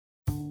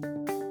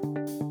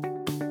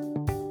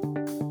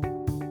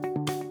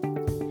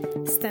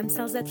Stem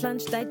Cells at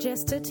Lunch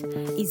Digested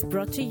is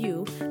brought to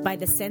you by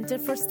the Centre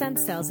for Stem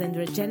Cells and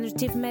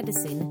Regenerative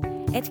Medicine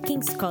at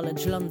King's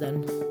College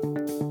London.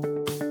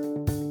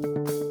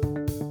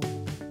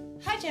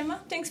 Hi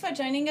Gemma, thanks for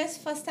joining us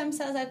for Stem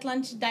Cells at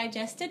Lunch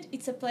Digested.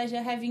 It's a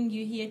pleasure having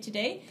you here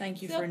today.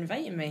 Thank you for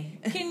inviting me.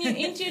 Can you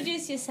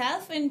introduce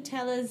yourself and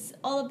tell us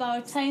all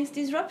about Science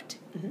Disrupt?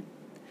 Mm-hmm.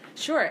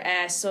 Sure.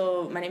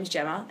 So my name is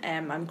Gemma.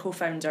 I'm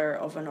co-founder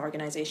of an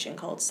organisation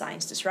called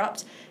Science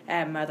Disrupt.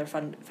 My other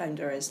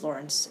founder is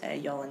Lawrence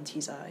Yolland.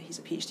 He's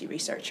a PhD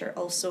researcher,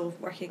 also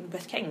working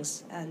with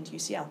King's and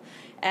UCL.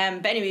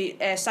 But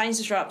anyway, Science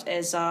Disrupt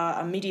is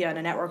a media and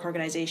a network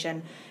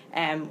organisation.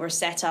 We're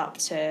set up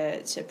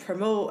to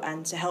promote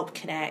and to help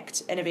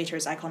connect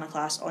innovators,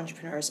 iconoclasts,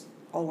 entrepreneurs,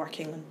 all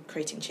working on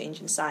creating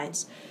change in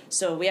science.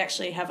 So we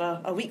actually have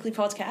a weekly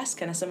podcast,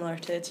 kind of similar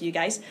to you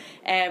guys.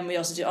 We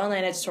also do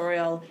online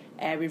editorial.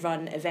 We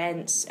run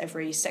events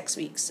every 6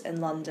 weeks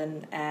in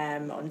London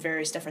on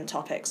various different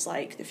topics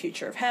like the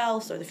future of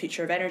health or the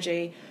future of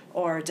energy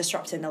or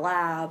disrupting the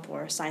lab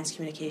or science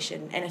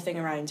communication, anything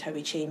around how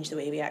we change the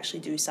way we actually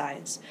do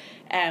science.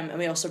 And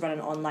we also run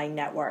an online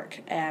network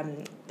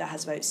that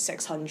has about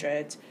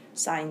 600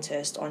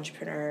 scientists,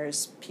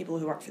 entrepreneurs, people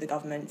who work for the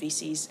government,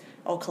 VCs,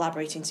 all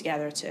collaborating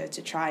together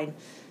to try and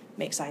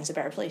make science a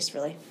better place,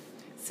 really.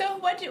 So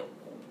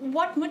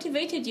what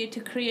motivated you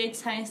to create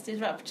Science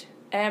Disrupt?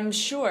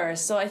 Sure.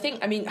 So I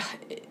think,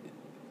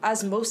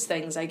 as most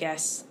things, I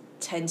guess,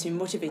 tend to be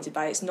motivated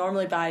by, it's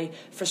normally by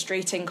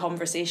frustrating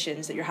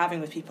conversations that you're having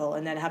with people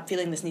and then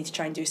feeling this need to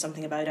try and do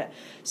something about it.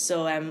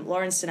 So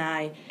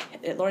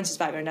Lawrence's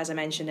background, as I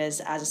mentioned, is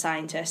as a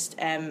scientist.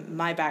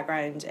 My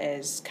background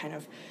is kind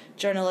of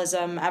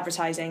journalism,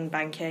 advertising,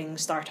 banking,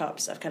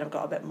 startups. I've kind of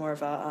got a bit more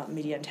of a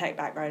media and tech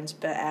background,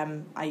 but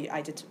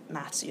I did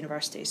maths at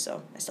university,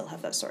 so I still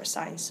have that sort of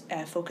science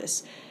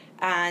focus.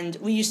 And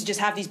we used to just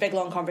have these big,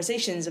 long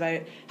conversations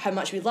about how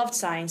much we loved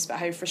science, but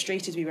how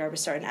frustrated we were with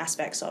certain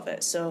aspects of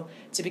it. So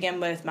to begin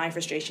with, my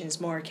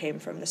frustrations more came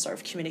from the sort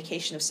of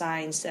communication of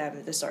science,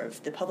 the sort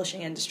of the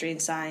publishing industry in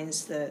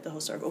science, the whole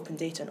sort of open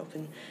data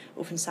and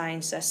open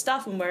science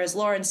stuff. And whereas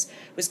Lawrence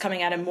was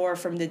coming at it more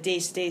from the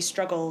day-to-day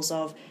struggles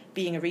of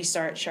being a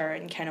researcher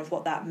and kind of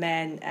what that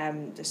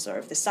meant, the sort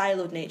of the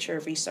siloed nature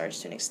of research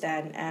to an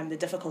extent, the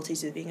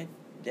difficulties of doing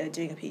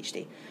a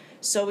PhD.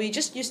 So we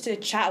just used to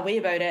chat away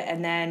about it,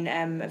 and then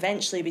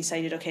eventually we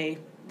decided, okay,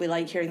 we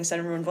like hearing the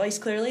sound of our own voice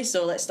clearly,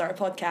 so let's start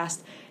a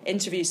podcast,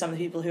 interview some of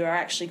the people who are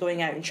actually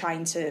going out and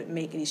trying to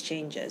make these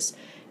changes.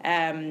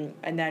 And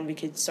then we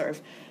could sort of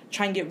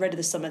try and get rid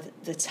of some of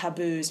the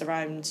taboos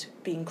around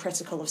being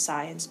critical of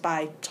science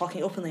by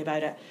talking openly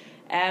about it.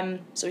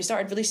 So we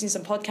started releasing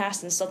some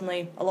podcasts, and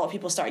suddenly a lot of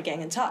people started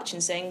getting in touch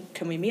and saying,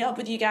 can we meet up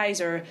with you guys,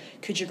 or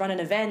could you run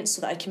an event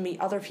so that I can meet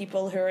other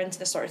people who are into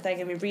this sort of thing?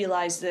 And we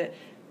realised that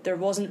there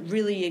wasn't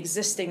really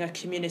existing a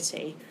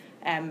community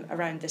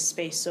around this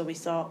space, so we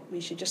thought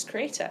we should just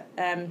create it.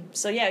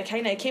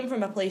 It came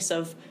from a place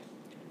of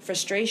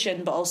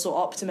frustration, but also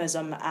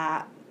optimism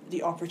at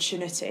the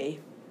opportunity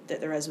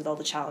that there is with all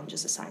the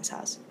challenges that science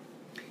has.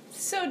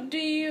 So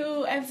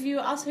have you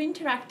also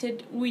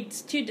interacted with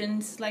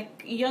students,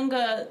 like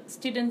younger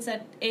students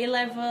at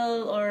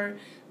A-level or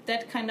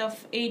that kind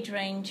of age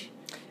range?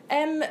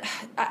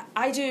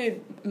 I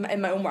do,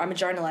 in my own work, I'm a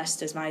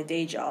journalist is my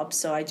day job,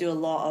 so I do a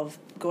lot of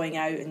going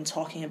out and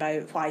talking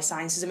about why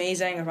science is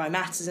amazing, or why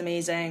maths is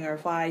amazing, or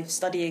why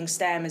studying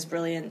STEM is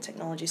brilliant,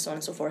 technology, so on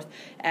and so forth.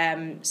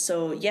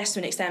 So yes, to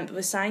an extent, but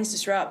with Science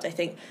Disrupt, I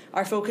think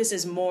our focus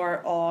is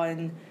more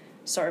on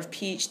sort of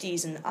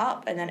PhDs and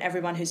up, and then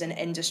everyone who's in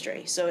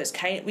industry. So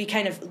we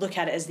kind of look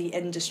at it as the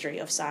industry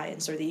of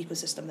science, or the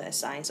ecosystem that is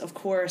science. Of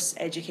course,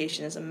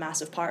 education is a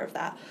massive part of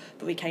that,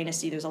 but we kind of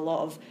see there's a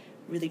lot of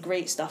really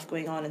great stuff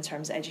going on in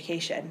terms of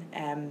education,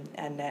 and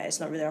it's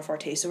not really our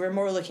forte. So we're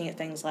more looking at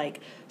things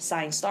like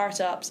science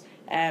startups,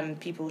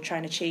 people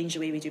trying to change the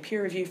way we do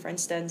peer review, for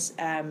instance,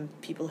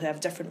 people who have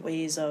different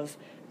ways of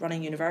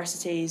running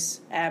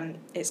universities.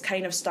 It's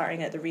kind of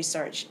starting at the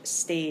research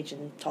stage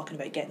and talking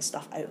about getting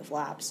stuff out of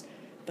labs.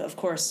 But of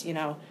course,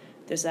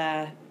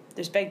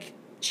 there's big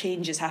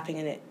changes happening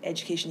in the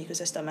education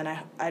ecosystem, and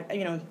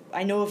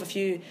I know of a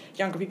few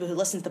younger people who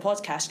listen to the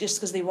podcast just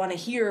because they want to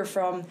hear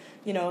from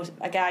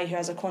a guy who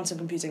has a quantum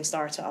computing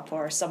startup,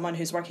 or someone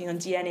who's working on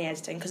DNA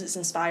editing, because it's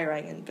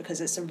inspiring and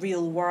because it's a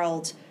real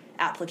world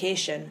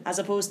application, as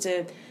opposed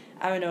to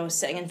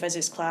sitting in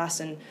physics class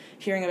and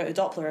hearing about the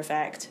Doppler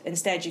effect.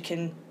 Instead, you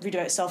can read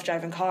about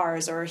self-driving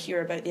cars or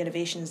hear about the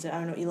innovations that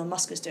Elon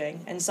Musk is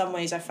doing. In some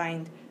ways, I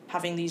find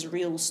having these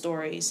real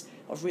stories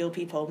of real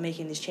people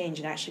making this change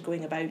and actually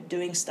going about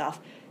doing stuff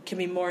can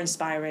be more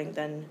inspiring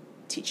than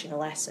teaching a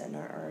lesson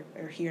or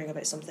hearing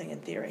about something in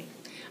theory.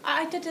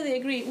 I totally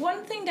agree.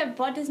 One thing that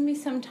bothers me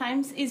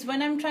sometimes is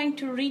when I'm trying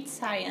to read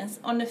science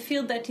on a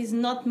field that is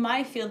not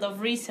my field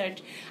of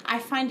research, I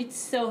find it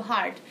so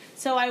hard.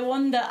 So I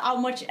wonder how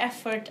much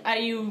effort are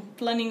you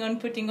planning on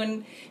putting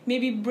on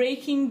maybe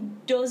breaking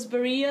those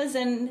barriers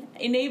and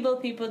enable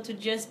people to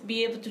just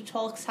be able to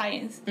talk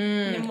science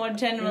in a more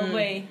general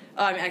way.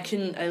 I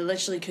mean, I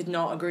literally could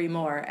not agree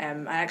more.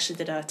 I actually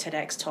did a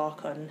TEDx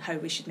talk on how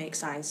we should make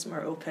science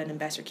more open and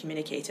better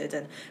communicated,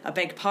 and a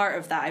big part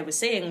of that I was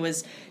saying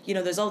was,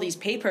 there's all these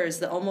papers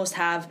that almost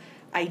have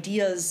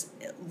ideas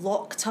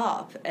locked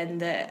up,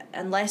 and that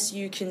unless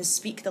you can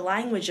speak the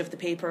language of the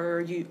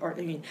paper,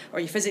 or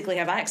you physically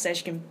have access,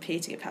 you can pay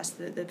to get past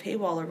the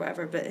paywall or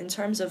whatever. But in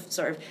terms of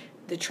sort of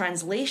the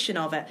translation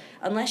of it,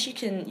 unless you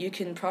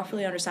can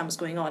properly understand what's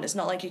going on, it's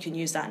not like you can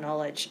use that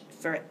knowledge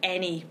for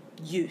any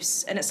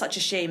use. And it's such a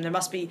shame. There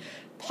must be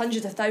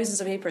hundreds of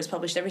thousands of papers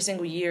published every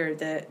single year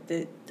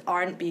that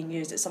aren't being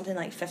used. It's something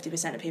like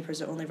 50% of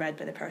papers are only read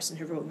by the person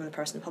who wrote them and the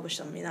person who published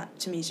them. I mean, that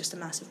to me is just a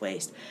massive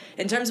waste.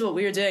 In terms of what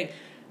we're doing,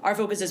 our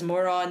focus is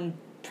more on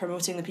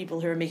promoting the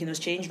people who are making those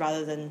change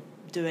rather than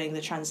doing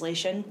the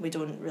translation. We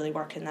don't really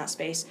work in that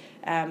space,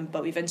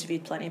 but we've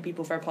interviewed plenty of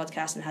people for our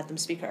podcast and had them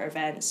speak at our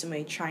events, and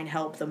we try and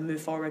help them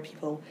move forward,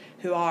 people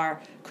who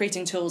are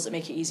creating tools that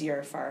make it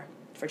easier for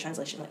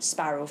translation, like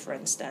Sparrow, for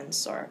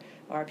instance, or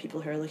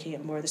people who are looking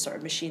at more the sort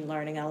of machine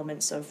learning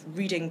elements of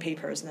reading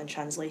papers and then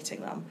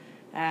translating them.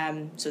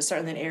 So it's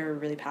certainly an area we're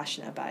really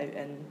passionate about,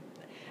 and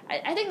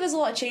I think there's a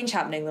lot of change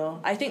happening, though.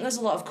 I think there's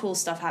a lot of cool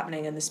stuff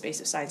happening in the space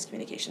of science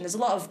communication. There's a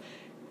lot of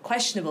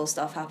questionable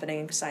stuff happening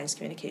in science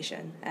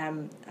communication.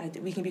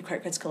 We can be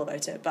quite critical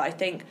about it, but I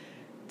think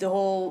the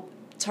whole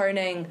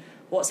turning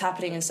what's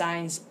happening in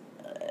science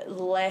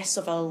less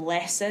of a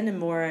lesson and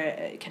more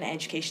kind of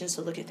education.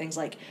 So look at things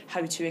like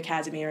How To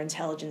Academy or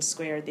Intelligence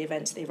Squared, the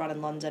events they run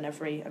in London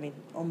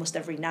almost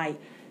every night.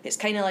 It's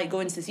kind of like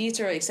going to the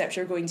theatre, except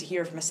you're going to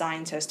hear from a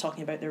scientist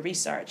talking about their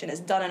research, and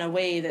it's done in a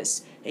way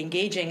that's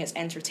engaging, it's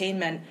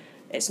entertainment.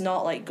 It's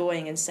not like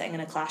going and sitting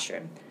in a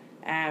classroom.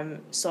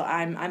 So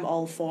I'm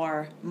all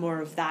for more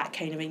of that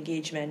kind of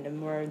engagement and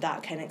more of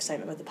that kind of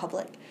excitement with the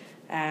public,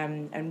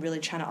 and really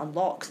trying to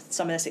unlock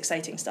some of this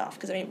exciting stuff.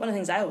 Because one of the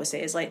things I always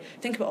say is, like,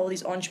 think about all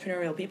these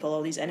entrepreneurial people,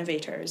 all these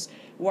innovators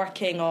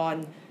working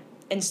on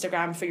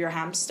Instagram for your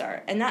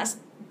hamster, and that's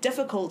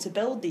difficult to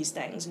build these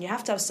things, and you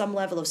have to have some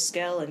level of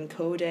skill in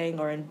coding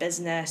or in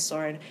business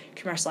or in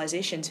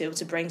commercialization to be able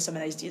to bring some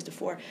of these ideas to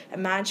fore.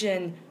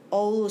 Imagine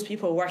all those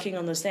people working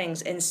on those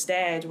things.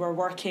 Instead, we're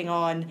working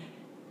on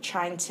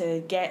trying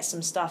to get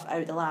some stuff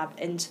out of the lab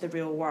into the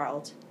real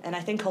world. And I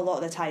think a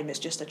lot of the time it's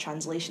just a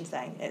translation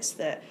thing. It's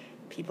that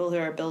people who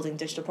are building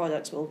digital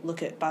products will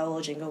look at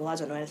biology and go, well, I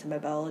don't know anything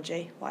about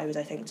biology. Why would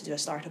I think to do a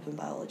startup in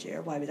biology?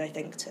 Or why would I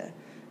think to,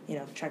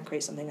 try and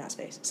create something in that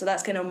space? So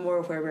that's kind of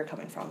more where we're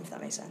coming from, if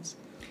that makes sense.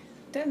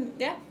 Then,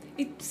 yeah,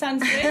 it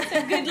sounds great.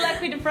 So good luck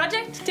with the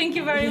project. Thank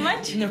you very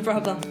much. No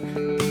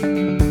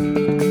problem.